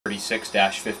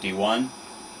1936-51.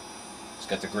 It's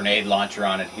got the grenade launcher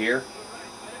on it here.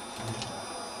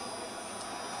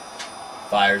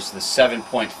 Fires the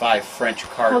 7.5 French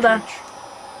cartridge.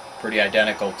 Pretty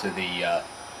identical to the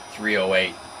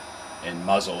 308 in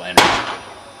muzzle energy.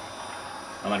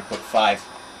 I'm going to put 5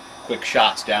 quick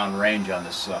shots down range on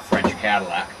this French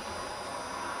Cadillac.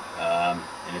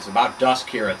 And it's about dusk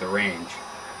here at the range,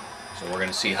 so we're going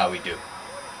to see how we do.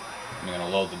 I'm going to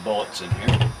load the bullets in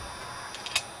here.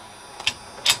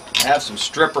 I have some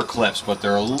stripper clips, but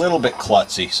they're a little bit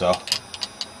klutzy, so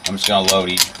I'm just going to load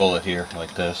each bullet here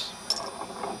like this.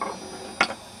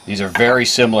 These are very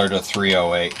similar to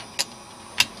 308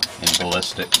 in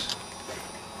ballistics.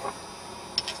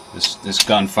 This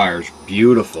gun fires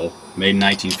beautiful, made in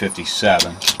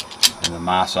 1957 in the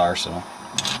Moss arsenal.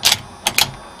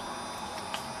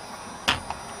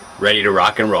 Ready to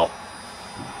rock and roll.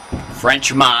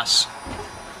 French Moss,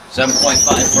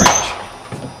 7.5 French.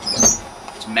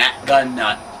 It's Matt Gun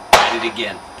Nut at it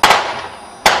again.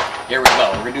 Here we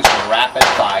go. We're going to do some rapid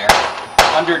fire.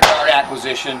 100-yard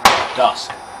acquisition,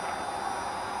 Dusk.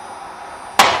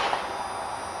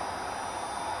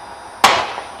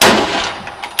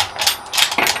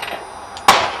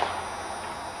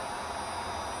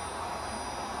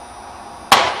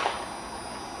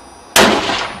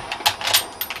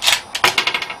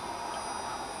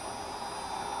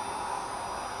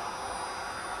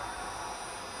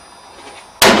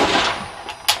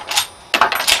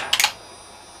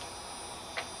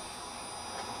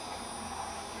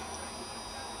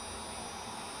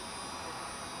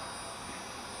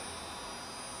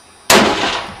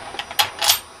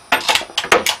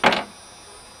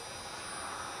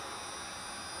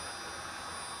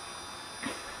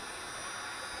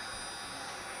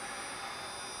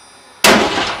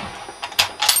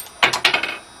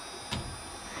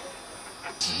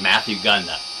 This is Matthew Gun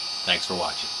Nut. Thanks for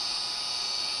watching.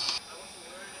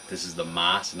 This is the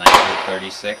Moss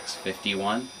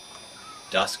 1936-51.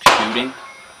 Dusk shooting.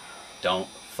 Don't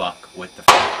fuck with the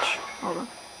French. Hold on.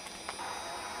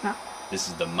 No. This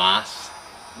is the Moss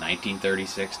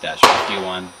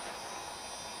 1936-51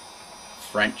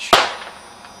 French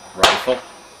rifle.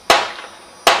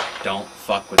 Don't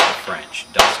fuck with the French.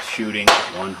 Dusk shooting,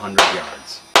 100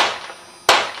 yards.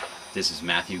 This is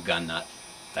Matthew Gun Nut.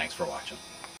 Thanks for watching.